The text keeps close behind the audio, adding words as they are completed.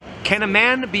Can a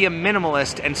man be a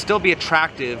minimalist and still be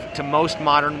attractive to most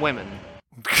modern women?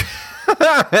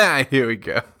 Here we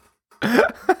go.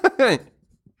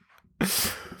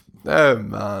 Oh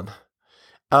man.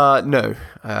 No,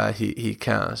 he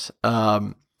can't.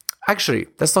 Actually,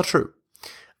 that's not true.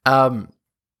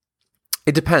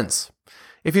 It depends.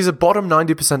 If he's a bottom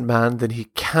 90% man, then he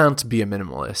can't be a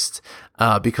minimalist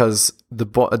because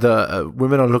the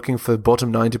women are looking for the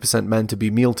bottom 90% men to be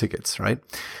meal tickets, right?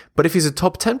 But if he's a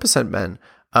top 10%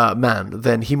 man,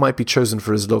 then he might be chosen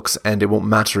for his looks, and it won't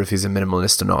matter if he's a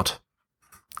minimalist or not.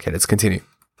 Okay, let's continue.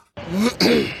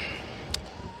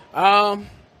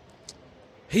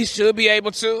 He should be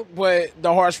able to, but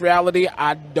the harsh reality,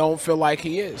 I don't feel like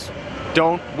he is.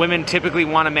 Don't women typically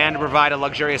want a man to provide a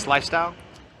luxurious lifestyle?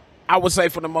 I would say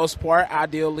for the most part,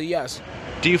 ideally, yes.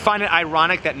 Do you find it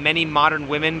ironic that many modern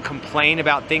women complain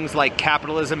about things like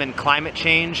capitalism and climate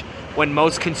change when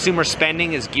most consumer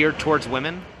spending is geared towards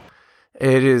women?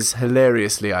 It is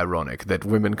hilariously ironic that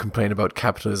women complain about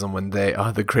capitalism when they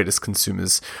are the greatest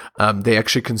consumers. They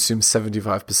actually consume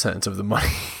 75% of the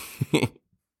money,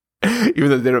 even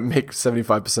though they don't make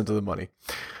 75% of the money.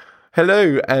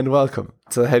 Hello and welcome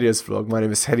to the Helios vlog. My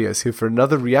name is Helios, here for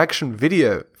another reaction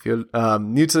video. If you're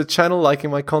new to the channel,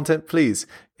 liking my content, please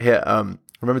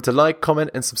remember to like,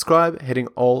 comment, and subscribe, hitting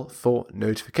all 4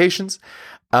 notifications.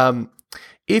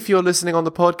 If you're listening on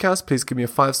the podcast, please give me a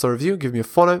 5-star review, give me a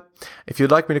follow. If you'd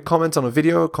like me to comment on a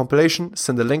video or compilation,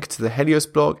 send a link to the Helios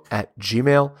blog at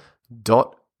gmail.com.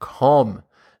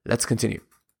 Let's continue.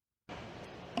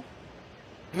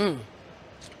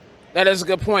 That is a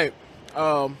good point.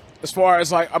 As far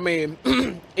as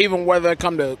even whether it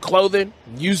come to clothing,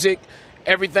 music,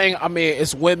 everything,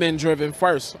 it's women driven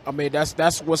first.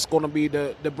 That's what's going to be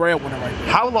the breadwinner right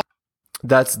there. How long?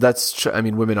 That's true.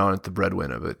 Women aren't the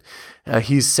breadwinner, but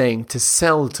he's saying to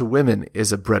sell to women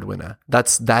is a breadwinner.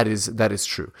 That is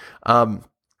true.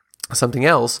 Something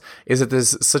else is that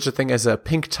there's such a thing as a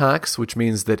pink tax, which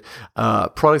means that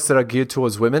products that are geared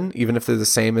towards women, even if they're the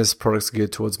same as products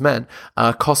geared towards men,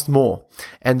 cost more.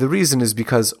 And the reason is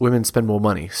because women spend more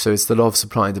money. So it's the law of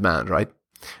supply and demand, right?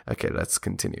 Okay, let's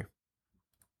continue.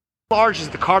 How large is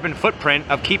the carbon footprint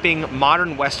of keeping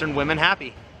modern Western women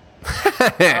happy?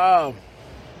 I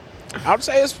would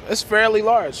say it's fairly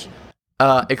large.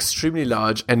 Extremely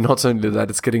large, and not only that,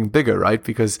 it's getting bigger, right?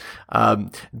 Because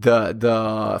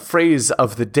the phrase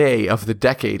of the day, of the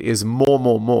decade, is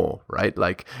more, right?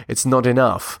 Like, it's not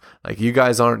enough. Like, you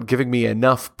guys aren't giving me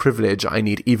enough privilege. I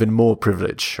need even more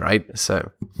privilege, right?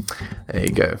 So, there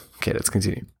you go. Okay, let's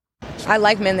continue. I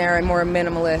like men that are more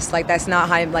minimalist. Like, that's not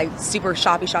high, like super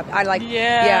shoppy. I like,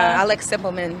 I like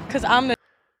simple men. Because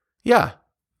Yeah.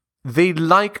 They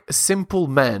like simple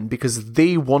men because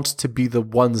they want to be the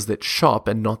ones that shop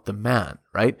and not the man,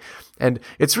 right? And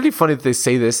it's really funny that they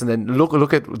say this, and then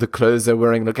look at the clothes they're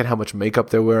wearing, look at how much makeup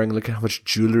they're wearing, look at how much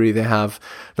jewelry they have,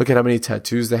 look at how many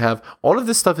tattoos they have. All of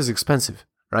this stuff is expensive,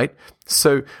 right?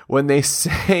 So when they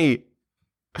say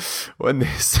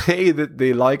that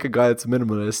they like a guy that's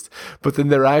minimalist, but then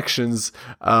their actions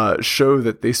show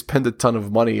that they spend a ton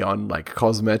of money on like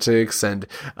cosmetics and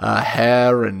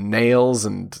hair and nails,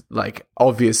 and like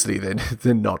obviously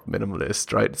they're not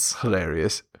minimalist, right? It's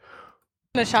hilarious.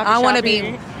 I want to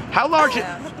be. How large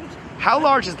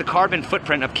is the carbon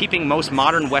footprint of keeping most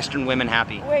modern Western women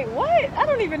happy? Wait, what? I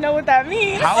don't even know what that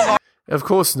means. How large? Of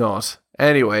course not.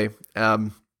 Anyway,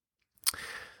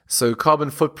 so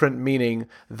carbon footprint meaning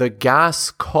the gas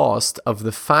cost of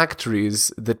the factories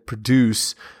that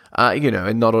produce,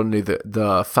 and not only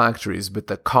the factories, but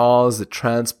the cars, the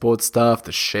transport stuff,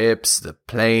 the ships, the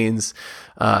planes,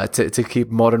 to keep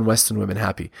modern Western women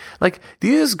happy. Like,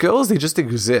 these girls, they just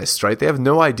exist, right? They have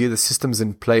no idea the system's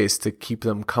in place to keep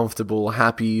them comfortable,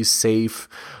 happy, safe.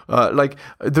 Like,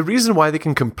 the reason why they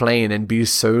can complain and be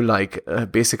so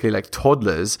basically like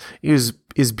toddlers is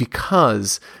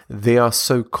because they are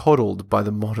so coddled by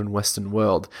the modern Western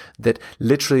world that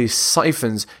literally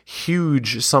siphons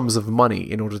huge sums of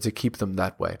money in order to keep them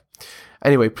that way.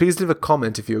 Anyway, please leave a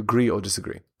comment if you agree or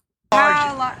disagree.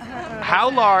 How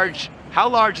large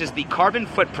is the carbon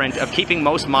footprint of keeping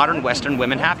most modern Western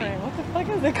women happy? What the fuck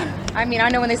is it? I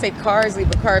know when they say cars leave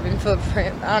a carbon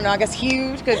footprint, I don't know, I guess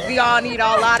huge, because we all need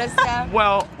a lot of stuff.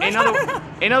 Well, in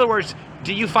other words,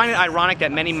 do you find it ironic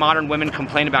that many modern women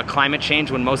complain about climate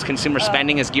change when most consumer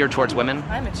spending is geared towards women?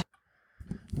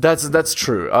 That's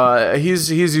true.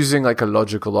 He's using like a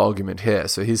logical argument here.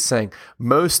 So he's saying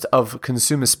most of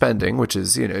consumer spending, which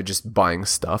is, just buying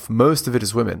stuff, most of it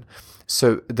is women.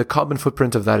 So the carbon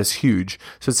footprint of that is huge.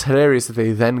 So it's hilarious that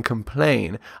they then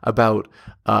complain about,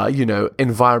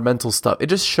 environmental stuff. It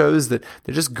just shows that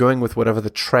they're just going with whatever the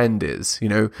trend is,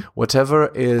 whatever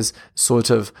is sort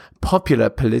of popular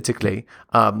politically,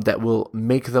 that will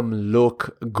make them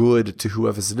look good to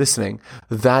whoever's listening.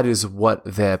 That is what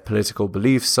their political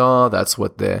beliefs are. That's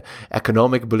what their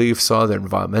economic beliefs are, their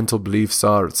environmental beliefs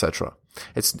are, etc.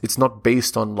 It's not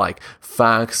based on like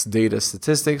facts, data,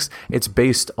 statistics. It's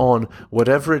based on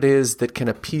whatever it is that can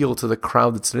appeal to the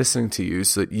crowd that's listening to you,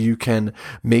 so that you can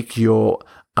make your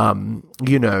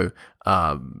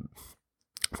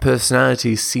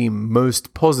personality seem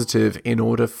most positive in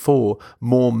order for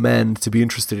more men to be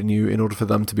interested in you, in order for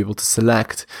them to be able to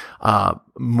select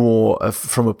more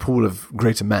from a pool of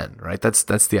greater men, right?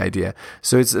 That's the idea.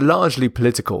 So it's largely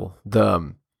political,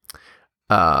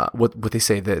 what they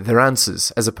say, their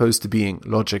answers, as opposed to being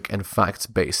logic and facts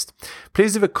based.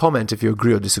 Please leave a comment if you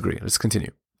agree or disagree. Let's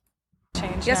continue.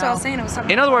 That's what I was saying. It was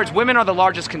something. In other words, women are the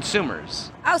largest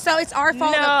consumers. Oh, so it's our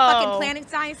fault. No. The fucking planet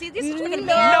science. See, this is fucking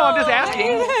No, I'm just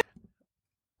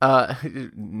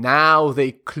asking. Now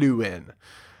they clue in.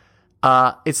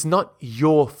 It's not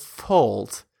your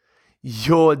fault.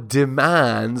 Your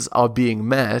demands are being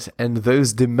met, and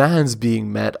those demands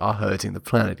being met are hurting the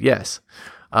planet. Yes.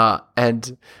 Right,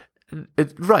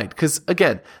 because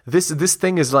again, this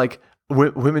thing is like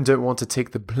women don't want to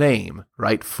take the blame,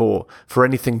 right, for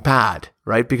anything bad,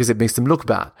 right, because it makes them look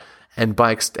bad, and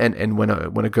and when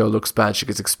a girl looks bad, she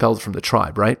gets expelled from the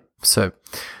tribe, right? So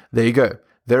there you go.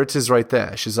 There it is right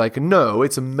there. She's like, no,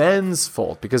 it's men's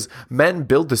fault because men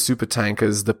build the super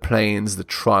tankers, the planes, the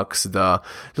trucks,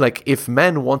 if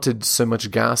men wanted so much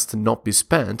gas to not be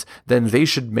spent, then they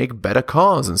should make better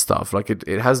cars and stuff. Like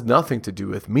it has nothing to do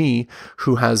with me,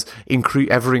 who has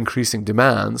ever increasing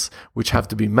demands, which have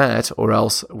to be met or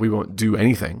else we won't do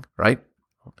anything, right?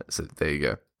 So there you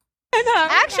go.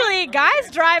 Actually, guys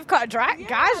drive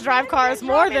cars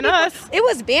more than us. It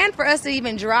was banned for us to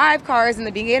even drive cars in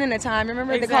the beginning of time.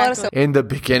 Remember, they called us. In the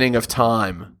beginning of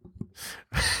time.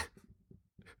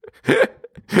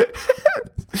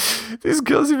 These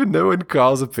girls even know when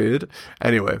cars appeared.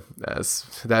 Anyway,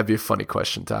 that'd be a funny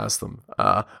question to ask them.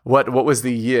 What was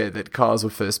the year that cars were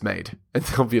first made? And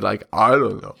they'll be like, I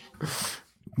don't know,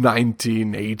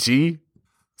 1980,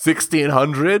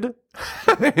 1600.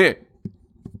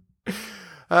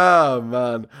 Oh,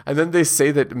 man. And then they say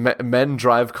that men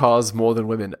drive cars more than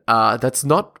women. That's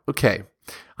not okay.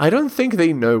 I don't think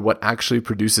they know what actually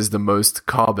produces the most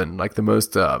carbon, like the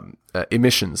most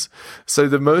emissions. So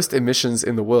the most emissions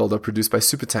in the world are produced by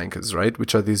supertankers, right?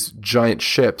 Which are these giant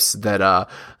ships that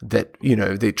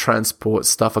they transport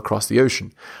stuff across the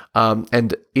ocean.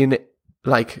 And in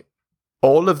like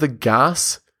all of the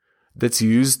gas that's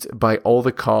used by all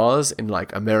the cars in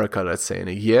like America, let's say in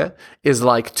a year, is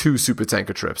like 2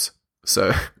 supertanker trips.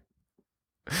 So,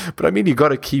 but I mean, you got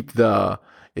to keep the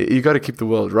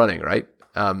world running, right?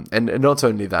 And not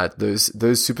only that, those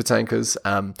supertankers,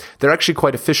 they're actually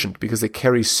quite efficient because they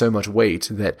carry so much weight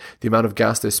that the amount of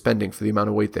gas they're spending for the amount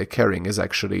of weight they're carrying is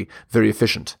actually very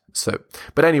efficient. So,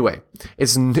 but anyway,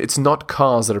 it's not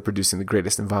cars that are producing the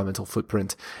greatest environmental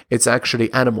footprint. It's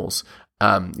actually animals,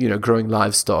 growing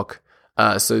livestock.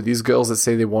 So these girls that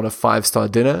say they want a 5-star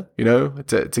dinner,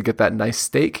 to get that nice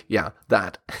steak, yeah,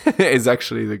 that is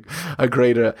actually a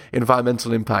greater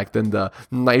environmental impact than the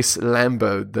nice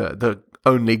Lambo, the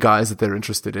only guys that they're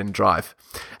interested in drive.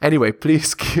 Anyway,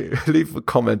 please leave a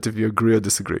comment if you agree or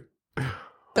disagree.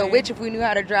 So which if we knew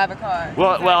how to drive a car?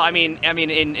 Well, I mean,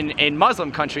 in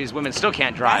Muslim countries, women still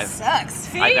can't drive. That sucks.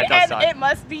 See, that does suck. it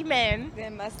must be men.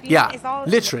 It must be. Yeah, It's all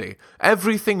literally.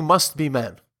 Everything must be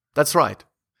men. That's right.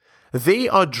 They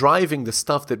are driving the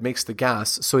stuff that makes the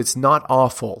gas, so it's not our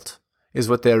fault, is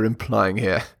what they're implying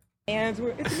here. Yeah,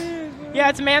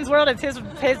 it's a man's world. It's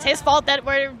his fault that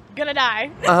we're gonna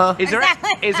die. Is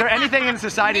there anything in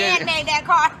society? Man made that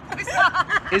car.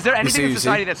 Is there anything in you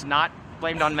society see? that's not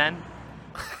blamed on men?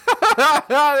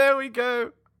 There we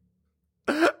go.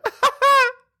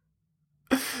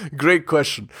 Great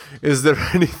question. Is there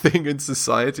anything in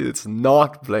society that's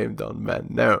not blamed on men?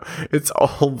 No, it's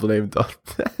all blamed on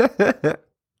men.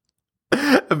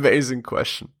 Amazing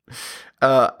question.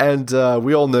 And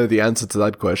we all know the answer to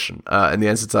that question. And the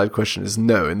answer to that question is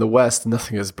no. In the West,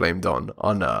 nothing is blamed on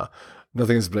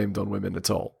women at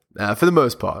all, for the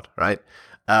most part, right?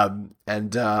 And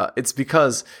it's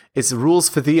because it's rules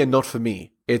for thee and not for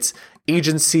me. It's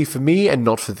agency for me and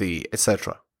not for thee,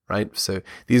 etc. right? So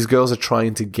these girls are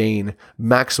trying to gain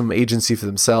maximum agency for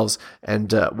themselves,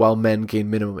 and while men gain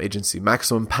minimum agency,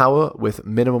 maximum power with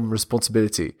minimum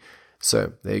responsibility.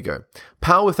 So there you go.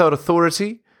 Power without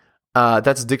authority,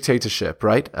 that's dictatorship,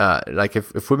 right? Like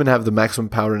if women have the maximum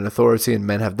power and authority and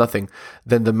men have nothing,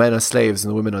 then the men are slaves and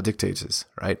the women are dictators,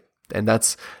 right? And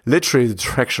that's literally the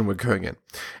direction we're going in.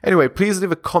 Anyway, please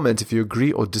leave a comment if you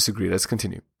agree or disagree. Let's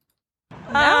continue.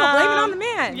 No, blame it on the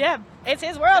man. Yeah, it's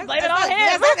his world. Blame it on him.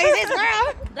 It's his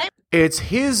world. It's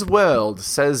his world,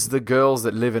 says the girls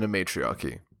that live in a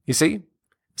matriarchy. You see?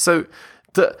 So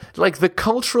the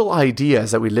cultural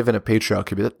ideas that we live in a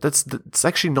patriarchy, but that's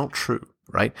actually not true,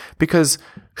 right? Because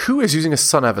who is using a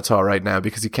sun avatar right now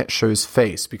because he can't show his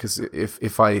face? Because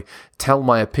if I tell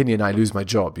my opinion, I lose my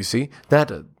job. You see? That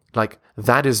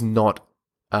is not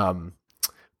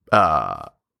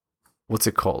what's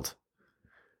it called?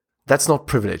 That's not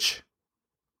privilege.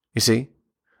 You see?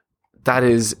 That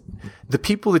is the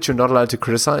people that you're not allowed to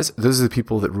criticize, those are the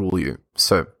people that rule you.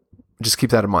 So just keep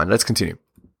that in mind. Let's continue.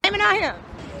 Blame it on him.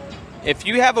 If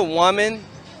you have a woman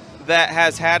that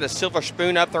has had a silver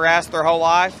spoon up their ass their whole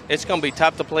life, it's going to be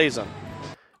tough to please them.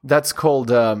 That's called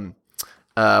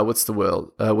what's the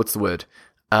word?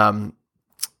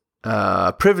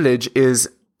 Privilege is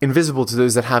invisible to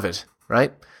those that have it,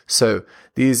 right? So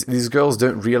these girls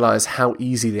don't realize how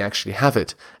easy they actually have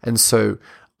it, and so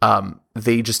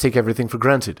they just take everything for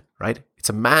granted, right? It's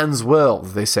a man's world,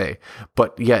 they say,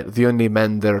 but yet the only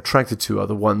men they're attracted to are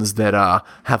the ones that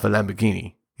have a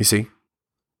Lamborghini. You see,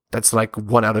 that's like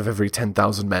 1 out of every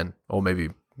 10,000 men, or maybe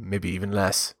even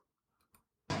less.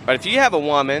 But if you have a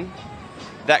woman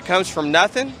that comes from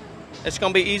nothing, it's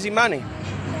going to be easy money.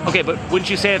 Okay, but wouldn't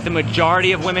you say that the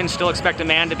majority of women still expect a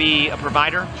man to be a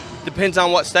provider? Depends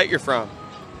on what state you're from.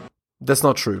 That's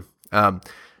not true.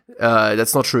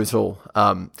 That's not true at all.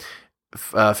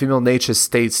 Female nature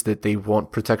states that they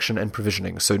want protection and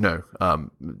provisioning. So no,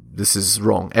 this is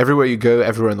wrong. Everywhere you go,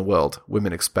 everywhere in the world,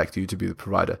 women expect you to be the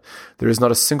provider. There is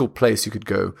not a single place you could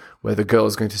go where the girl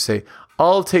is going to say,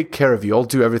 I'll take care of you, I'll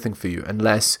do everything for you,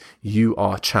 unless you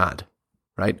are Chad,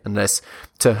 right? Unless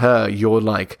to her, you're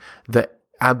like the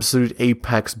absolute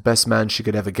apex best man she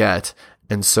could ever get.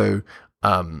 And so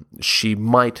she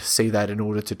might say that in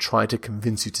order to try to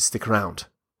convince you to stick around.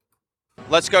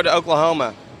 Let's go to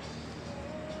Oklahoma.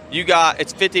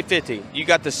 It's 50-50. You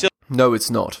got the silver. No, it's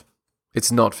not.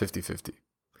 It's not 50-50.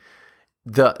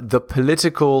 The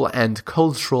political and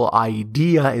cultural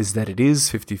idea is that it is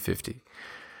 50-50.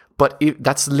 But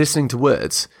that's listening to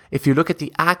words. If you look at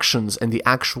the actions and the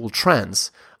actual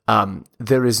trends,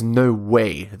 there is no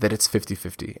way that it's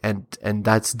 50-50. And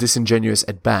that's disingenuous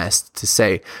at best to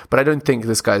say. But I don't think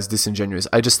this guy is disingenuous.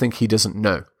 I just think he doesn't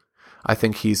know. I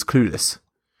think he's clueless.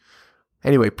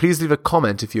 Anyway, please leave a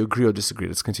comment if you agree or disagree.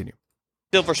 Let's continue.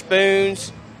 Silver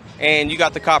spoons, and you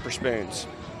got the copper spoons.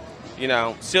 You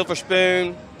know, silver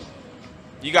spoon,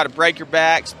 you got to break your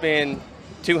back, spend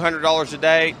 $200 a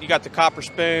day. You got the copper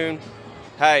spoon.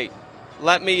 Hey,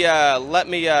 let me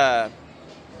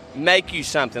make you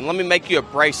something. Let me make you a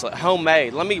bracelet,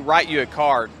 homemade. Let me write you a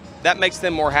card. That makes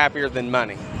them more happier than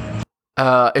money.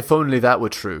 If only that were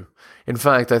true. In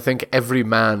fact, I think every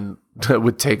man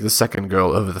would take the second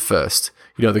girl over the first.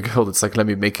 You know, the girl that's like, let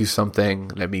me make you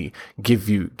something, let me give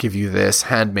you this,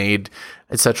 handmade,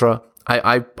 etc.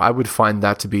 I would find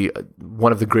that to be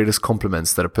one of the greatest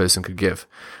compliments that a person could give.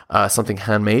 Something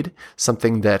handmade,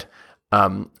 something that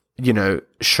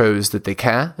shows that they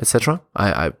care, etc.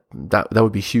 That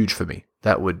would be huge for me.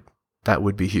 That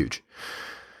would be huge.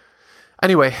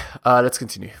 Anyway, let's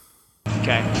continue.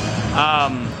 Okay.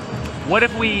 What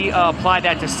if we apply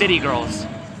that to city girls?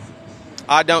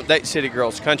 I don't date city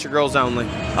girls, country girls only.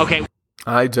 Okay.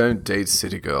 I don't date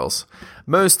city girls.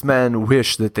 Most men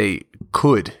wish that they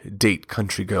could date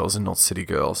country girls and not city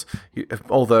girls.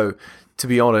 Although, to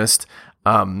be honest,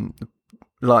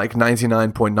 like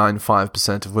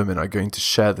 99.95% of women are going to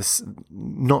share this,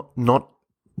 not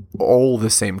all the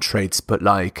same traits, but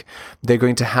like they're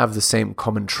going to have the same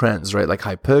common trends, right? Like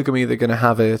hypergamy, they're going to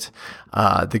have it.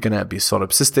 They're going to be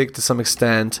solipsistic to some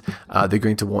extent. They're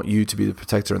going to want you to be the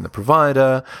protector and the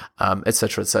provider,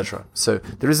 etc., etc. So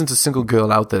there isn't a single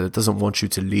girl out there that doesn't want you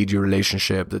to lead your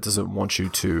relationship, that doesn't want you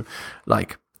to,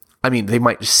 they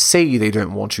might say they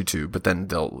don't want you to, but then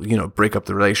they'll, break up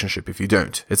the relationship if you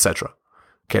don't, etc.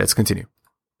 Okay, let's continue.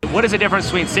 What is the difference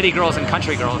between city girls and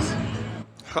country girls?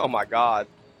 Oh my God.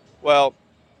 Well,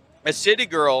 a city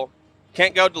girl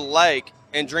can't go to the lake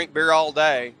and drink beer all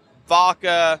day,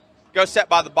 vodka, go sit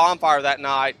by the bonfire that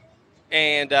night,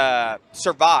 and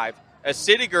survive. A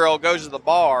city girl goes to the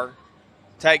bar,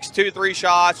 takes 2-3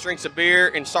 shots, drinks a beer,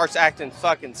 and starts acting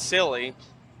fucking silly,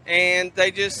 and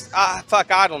they just, I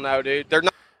don't know, dude. They're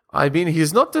not. I mean,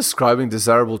 he's not describing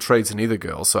desirable traits in either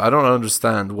girl, so I don't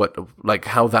understand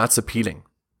how that's appealing.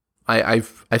 I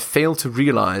fail to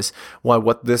realize why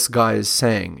what this guy is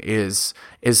saying is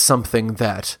something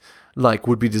that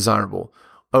would be desirable.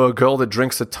 Oh, a girl that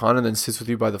drinks a ton and then sits with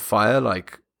you by the fire,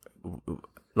 like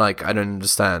I don't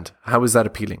understand. How is that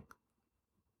appealing?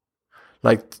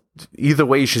 Like, either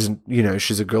way, she's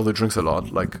a girl that drinks a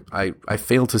lot. Like, I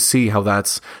fail to see how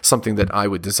that's something that I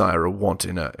would desire or want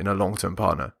in a long-term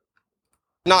partner.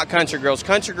 Not country girls.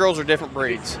 Country girls are different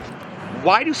breeds.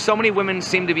 Why do so many women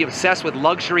seem to be obsessed with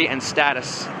luxury and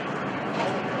status?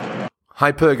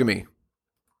 Hypergamy.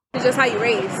 It's just how you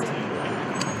raised.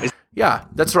 Yeah,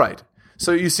 that's right.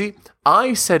 So you see,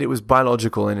 I said it was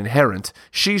biological and inherent.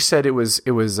 She said it was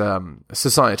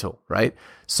societal, right?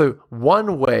 So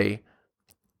one way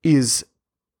is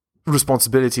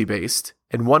responsibility based,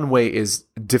 and one way is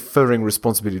deferring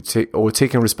responsibility or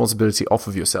taking responsibility off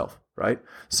of yourself, right?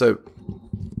 So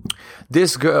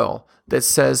this girl that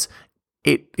says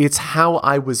it's how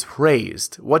I was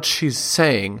raised, what she's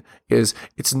saying is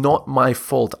it's not my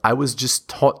fault. I was just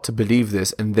taught to believe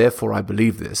this, and therefore I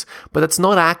believe this. But that's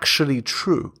not actually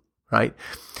true, right?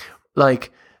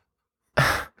 Like,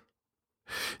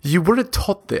 you weren't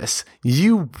taught this.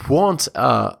 You want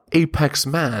a apex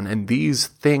man, and these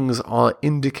things are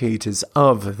indicators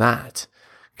of that.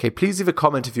 Okay, please leave a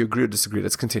comment if you agree or disagree.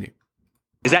 Let's continue.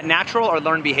 Is that natural or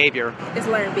learned behavior? It's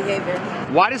learned behavior.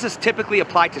 Why does this typically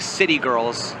apply to city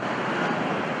girls?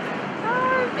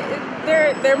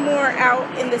 They're more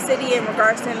out in the city in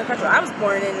regards to in the country. I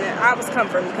was come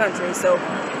from the country, so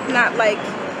not like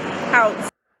how.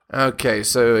 Okay,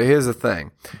 so here's the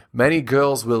thing. Many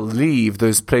girls will leave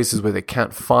those places where they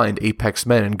can't find apex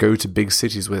men and go to big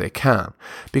cities where they can.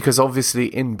 Because obviously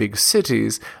in big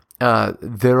cities,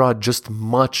 there are just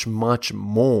much, much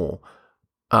more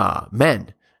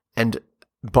men. And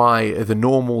by the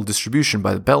normal distribution,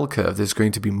 by the bell curve, there's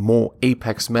going to be more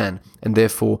apex men, and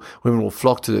therefore women will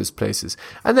flock to those places.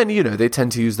 And then, they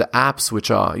tend to use the apps, which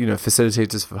are,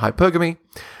 facilitators for hypergamy,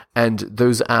 and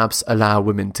those apps allow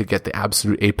women to get the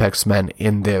absolute apex men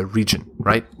in their region,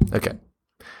 right? Okay.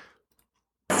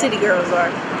 City girls are.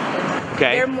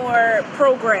 Okay. They're more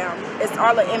programmed. It's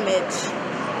all an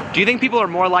image. Do you think people are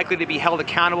more likely to be held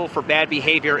accountable for bad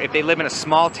behavior if they live in a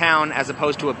small town as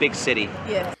opposed to a big city?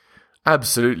 Yeah.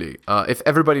 Absolutely. If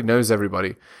everybody knows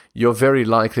everybody, you're very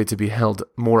likely to be held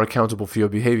more accountable for your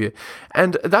behavior.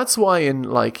 And that's why in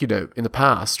in the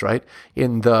past, right,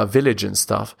 in the village and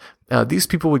stuff, these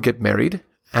people would get married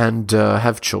and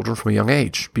have children from a young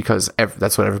age because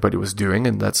that's what everybody was doing,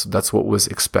 and that's what was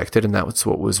expected, and that's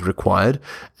what was required.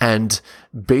 And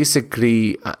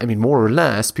basically, I mean, more or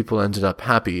less, people ended up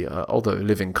happy, although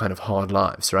living kind of hard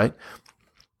lives, right?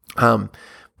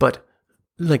 But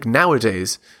like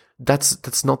nowadays,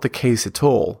 that's not the case at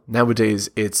all. Nowadays,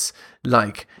 it's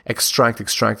like extract,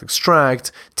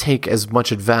 take as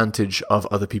much advantage of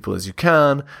other people as you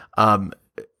can,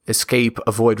 escape,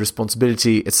 avoid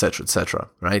responsibility, etc.,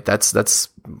 right? That's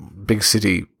big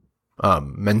city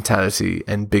mentality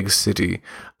and big city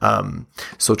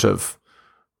sort of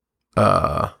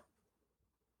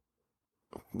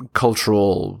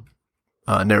cultural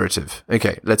narrative.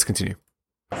 Okay, let's continue.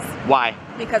 Why?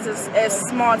 Because it's a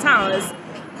small town.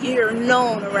 You're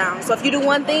known around. So if you do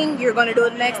one thing, you're going to do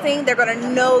the next thing. They're going to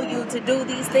know you to do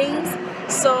these things.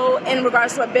 So in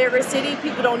regards to a bigger city,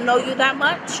 people don't know you that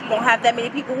much. You don't have that many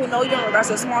people who know you in regards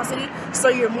to a small city. So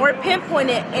you're more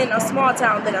pinpointed in a small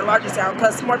town than a larger town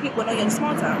because more people know you in a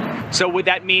small town. So would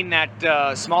that mean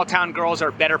that small town girls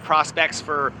are better prospects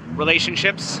for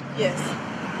relationships? Yes.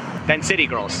 Than city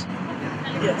girls?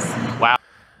 Yes. Wow.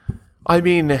 I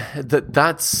mean,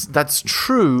 that's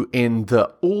true in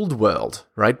the old world,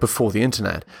 right, before the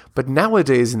internet. But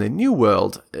nowadays in the new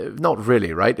world, not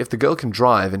really, right? If the girl can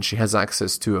drive and she has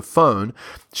access to a phone,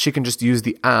 she can just use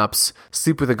the apps,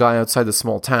 sleep with a guy outside the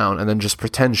small town, and then just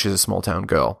pretend she's a small town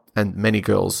girl. And many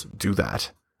girls do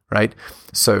that, right?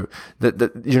 So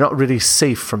you're not really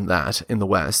safe from that in the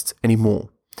West anymore.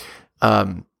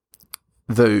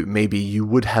 Though maybe you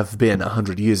would have been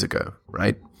 100 years ago,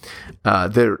 right?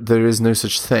 There is no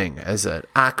such thing as an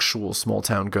actual small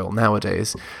town girl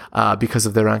nowadays because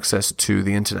of their access to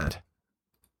the internet.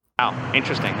 Wow,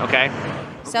 interesting. Okay.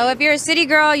 So if you're a city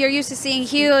girl, you're used to seeing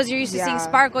heels, you're used to seeing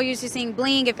sparkle, you're used to seeing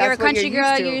bling. If you're a country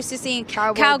girl, you're used to seeing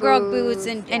cowgirl boots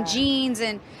and jeans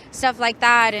and stuff like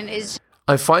that. And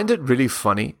I find it really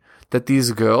funny that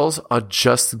these girls are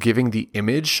just giving the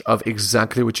image of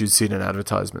exactly what you'd see in an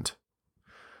advertisement.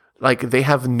 Like, they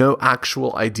have no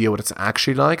actual idea what it's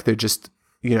actually like. They're just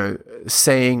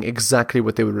saying exactly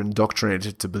what they were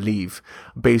indoctrinated to believe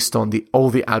based on all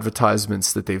the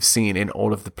advertisements that they've seen in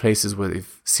all of the places where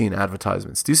they've seen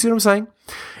advertisements. Do you see what I'm saying?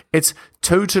 It's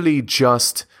totally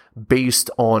just based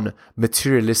on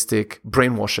materialistic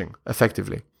brainwashing,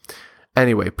 effectively.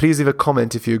 Anyway, please leave a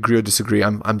comment if you agree or disagree.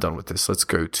 I'm done with this. Let's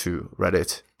go to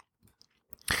Reddit.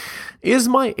 Is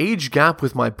my age gap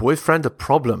with my boyfriend a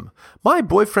problem? My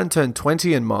boyfriend turned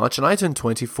 20 in March and I turned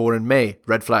 24 in May.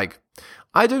 Red flag.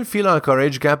 I don't feel like our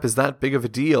age gap is that big of a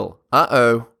deal.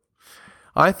 Uh-oh.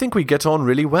 I think we get on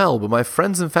really well, but my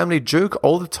friends and family joke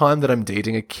all the time that I'm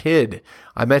dating a kid.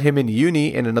 I met him in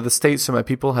uni in another state, so my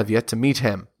people have yet to meet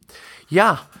him.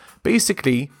 Yeah,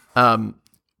 basically,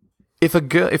 if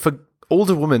a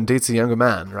older woman dates a younger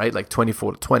man, right, like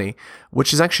 24 to 20, what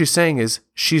she's actually saying is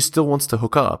she still wants to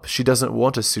hook up. She doesn't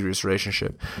want a serious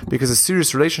relationship, because a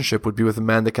serious relationship would be with a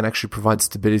man that can actually provide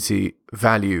stability,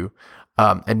 value,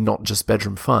 and not just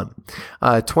bedroom fun.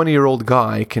 A 20-year-old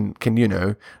guy can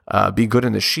be good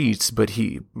in the sheets, but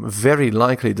he very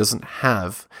likely doesn't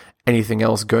have anything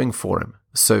else going for him.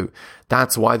 So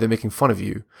that's why they're making fun of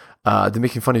you. They're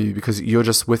making fun of you because you're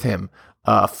just with him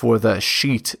for the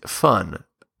sheet fun,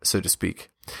 so to speak.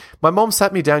 My mom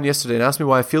sat me down yesterday and asked me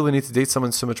why I feel the need to date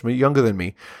someone so much younger than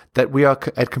me, that we are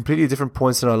at completely different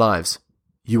points in our lives.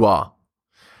 You are.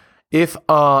 If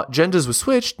our genders were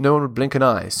switched, no one would blink an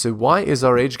eye. So why is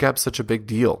our age gap such a big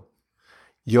deal?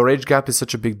 Your age gap is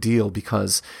such a big deal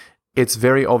because it's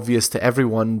very obvious to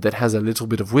everyone that has a little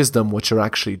bit of wisdom what you're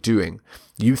actually doing.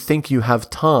 You think you have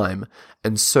time,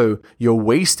 and so you're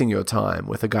wasting your time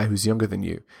with a guy who's younger than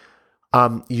you.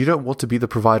 You don't want to be the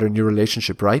provider in your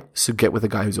relationship, right? So get with a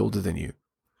guy who's older than you.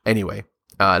 Anyway,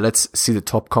 let's see the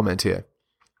top comment here.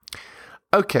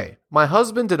 Okay, my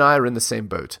husband and I are in the same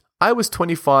boat. I was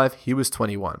 25, he was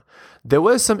 21. There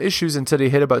were some issues until he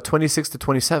hit about 26 to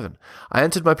 27. I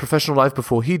entered my professional life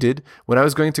before he did. When I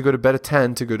was going to go to bed at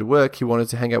 10 to go to work, he wanted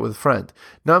to hang out with a friend.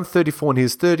 Now I'm 34 and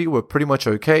he's 30. We're pretty much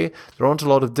okay. There aren't a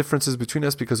lot of differences between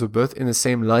us because we're both in the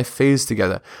same life phase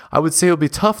together. I would say it'll be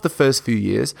tough the first few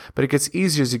years, but it gets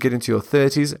easier as you get into your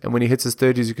 30s. And when he hits his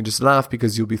 30s, you can just laugh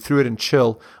because you'll be through it and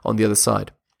chill on the other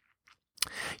side.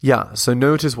 Yeah, so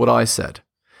notice what I said.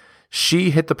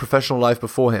 She hit the professional life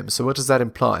before him. So what does that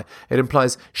imply? It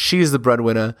implies she's the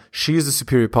breadwinner, she's the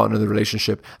superior partner in the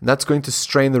relationship, and that's going to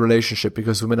strain the relationship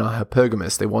because women are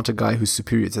hypergamous. They want a guy who's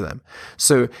superior to them.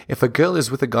 So if a girl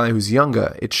is with a guy who's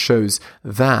younger, it shows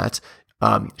that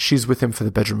she's with him for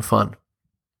the bedroom fun.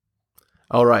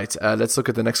 All right, let's look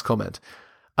at the next comment.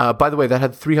 By the way, that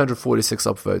had 346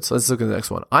 upvotes. Let's look at the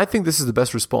next one. I think this is the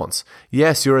best response.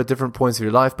 Yes, you're at different points of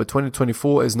your life, but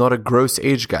 2024 is not a gross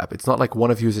age gap. It's not like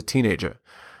one of you is a teenager.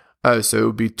 Oh, so it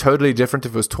would be totally different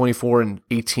if it was 24 and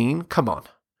 18? Come on.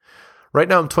 Right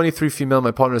now, I'm 23 female. My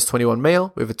partner is 21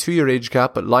 male. We have a 2-year age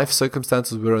gap, but life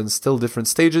circumstances, we're in still different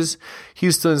stages.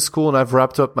 He's still in school, and I've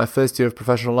wrapped up my first year of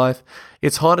professional life.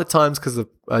 It's hard at times because of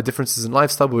differences in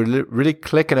lifestyle, but we really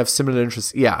click and have similar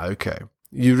interests. Yeah, okay.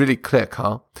 You really click,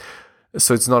 huh?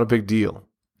 So it's not a big deal.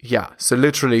 Yeah, so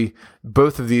literally,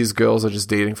 both of these girls are just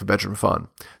dating for bedroom fun.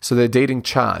 So they're dating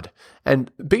Chad. And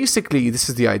basically, this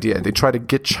is the idea. They try to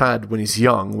get Chad when he's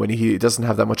young, when he doesn't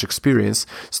have that much experience,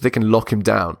 so they can lock him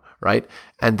down, right?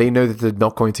 And they know that they're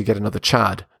not going to get another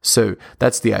Chad. So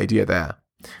that's the idea there.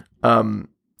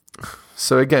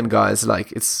 So again, guys,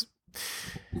 like, it's...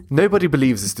 Nobody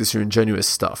believes it's disingenuous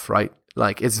stuff, right?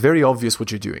 Like, it's very obvious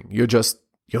what you're doing. You're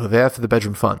there for the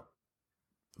bedroom fun.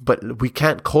 But we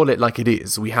can't call it like it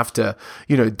is. We have to,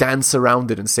 dance around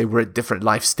it and say we're at different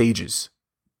life stages.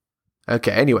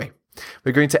 Okay, anyway,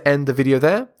 we're going to end the video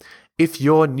there. If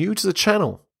you're new to the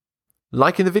channel,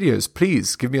 liking the videos,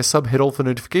 please give me a sub, hit all for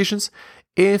notifications.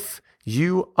 If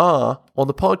you are on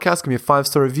the podcast, give me a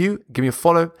 5-star review, give me a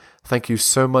follow. Thank you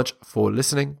so much for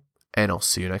listening, and I'll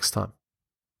see you next time.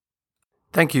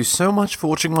 Thank you so much for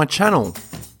watching my channel.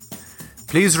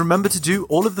 Please remember to do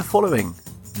all of the following.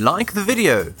 Like the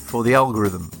video for the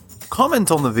algorithm. Comment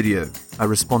on the video. I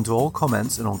respond to all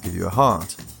comments and I'll give you a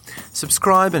heart.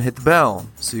 Subscribe and hit the bell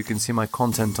so you can see my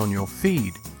content on your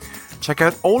feed. Check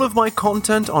out all of my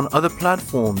content on other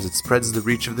platforms. It spreads the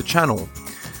reach of the channel.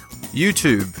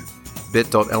 YouTube,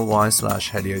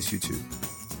 bit.ly/Helios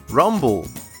YouTube. Rumble,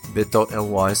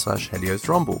 bit.ly/Helios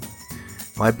Rumble.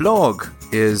 My blog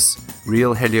is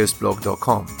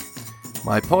realheliosblog.com.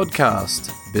 My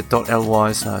podcast,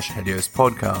 bit.ly/Helios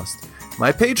Podcast.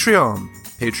 My Patreon,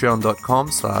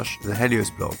 patreon.com/The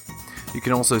Helios Blog. You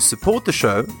can also support the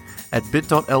show at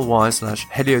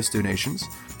bit.ly/Helios Donations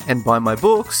and buy my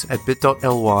books at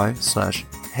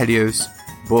bit.ly/Helios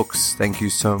Books. Thank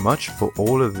you so much for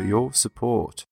all of your support.